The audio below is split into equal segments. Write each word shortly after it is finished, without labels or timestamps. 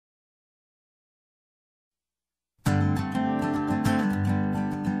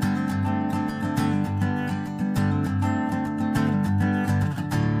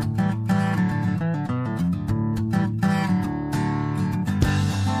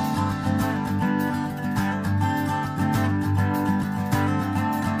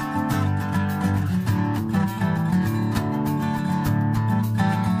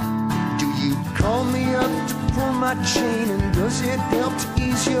my chain? And does it help to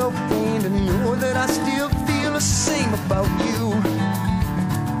ease your pain to know that I still feel the same about you?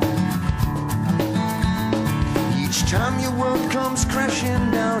 Each time your world comes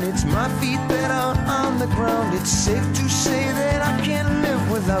crashing down, it's my feet that are on the ground. It's safe to say that I can't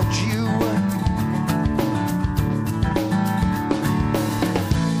live without you.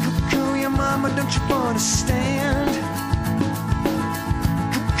 Kukuya mama, don't you understand?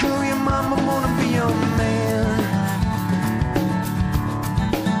 Kukuya mama, wanna be your man.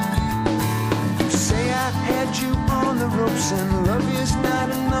 You say I had you on the ropes and love is not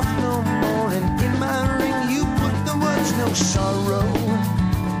enough no more. And in my ring you put the words no sorrow.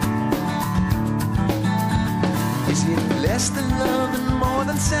 Is it less than love and more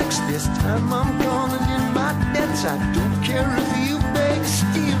than sex? This time I'm calling in my debts. I don't care if you beg,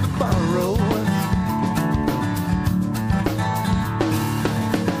 steal, or borrow.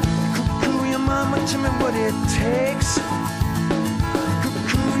 Kukuya mama, tell me what it takes.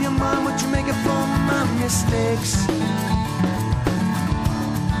 Kukuya mama, to make up for my mistakes.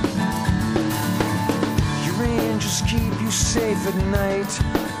 Your angels keep you safe at night.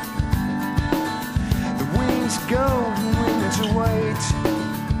 Gold and wings are white.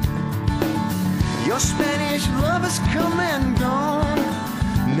 Your Spanish love has come and gone.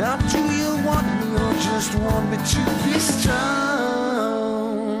 Now do you want me or just want me to be strong?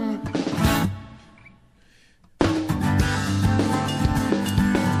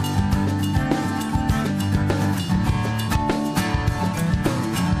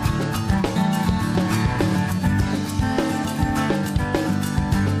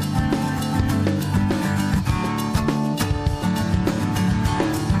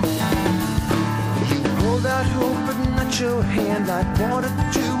 Hope but not your hand. I wanted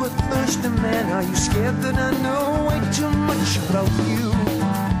to a thirsty man. Are you scared that I know way too much about you?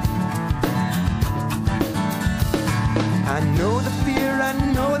 I know the fear, I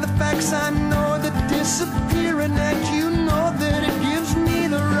know the facts, I know the disappearing act. You know that it gives me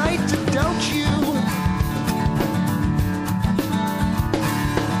the right to doubt you.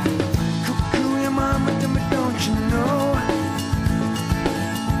 Kukuya mama, don't you know?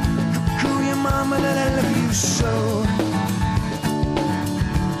 Kukuya mama, that I love you so.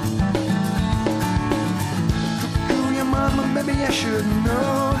 Kukuya mama, maybe I should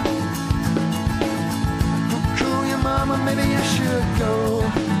know. Kukuya mama, maybe I should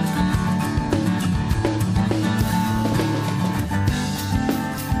go.